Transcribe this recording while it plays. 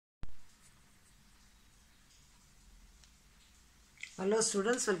Hello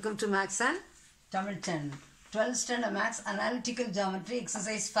students, welcome to Maths and Tamil channel. 12th standard Maths Analytical Geometry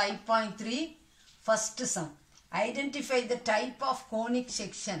exercise 5.3 first sum. Identify the type of conic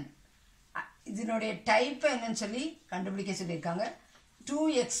section. இதனுடைய type என்னன்னு சொல்லி கண்டுபிடிக்க சொல்லிருக்காங்க.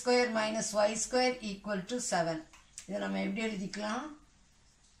 2x square minus y square equal to 7. இதை நம்ம எப்படி எழுதிக்கலாம்?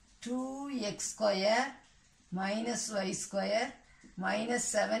 2x square minus y square minus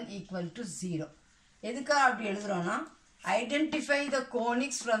 7 equal to 0. எதுக்காக அப்படி எழுதுறோம்னா identify the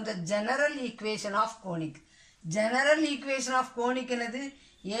conics from the general equation of conic. General equation of conic என்னது?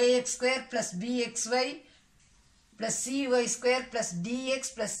 ax square plus bxy plus cy square plus dx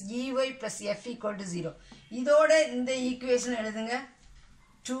plus ey plus f equal to 0. இதோட இந்த equation எழுதுங்க.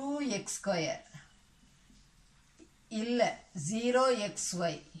 2x square இல்ல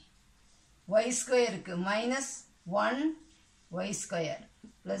 0xy y square இருக்கு minus 1y square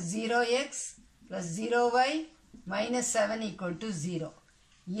plus 0x plus 0y minus 7 equal to 0.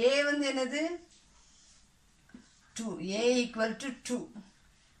 A வந்து என்னது? 2. A equal to 2.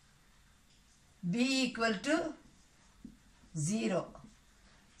 B equal to 0.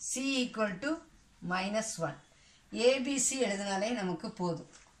 C equal to minus 1. ABC எழுதுனாலே நமக்கு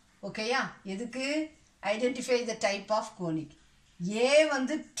போதும். ஓகேயா? எதுக்கு? Identify the type of conic. A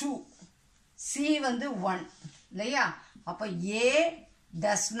வந்து 2. C வந்து 1. இல்லையா? அப்போ A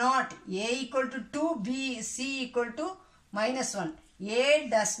does not, A equal to 2, B, C equal to minus 1. A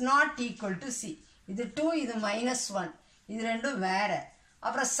does not equal to C. இது 2, இது minus 1. இது ரெண்டும் வேற.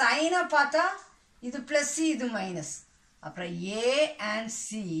 அப்புறம் சைனை பார்த்தா இது plus C, இது minus. அப்புறம் A and C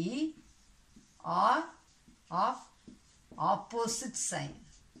are of opposite sign.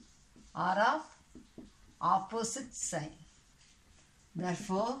 Are of opposite sign.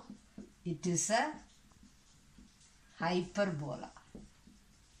 Therefore, it is a hyperbola.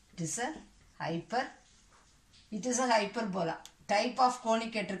 It is a hyperbola. Type of conic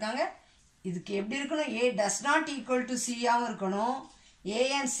கேட்டிருக்காங்க. இதுக்கு எப்படி இருக்கணும்? A does not equal to C ஆவும் இருக்கணும். A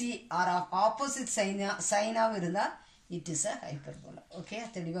and C are of opposite sign ஆவும் இருந்தா it is a hyperbola. Okay,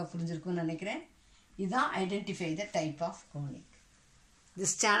 தெளிவா புரிஞ்சிருக்கும்னு நினைக்கிறேன். இதான் identify the type of conic.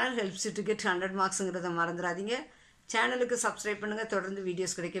 This channel helps you to get 100 marksங்கிறத மறந்துடாதீங்க. சேனலுக்கு சப்ஸ்கிரைப் பண்ணுங்க. தொடர்ந்து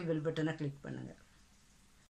வீடியோஸ் கிடைக்க பெல் பட்டனை கிளிக் பண்ணுங்க.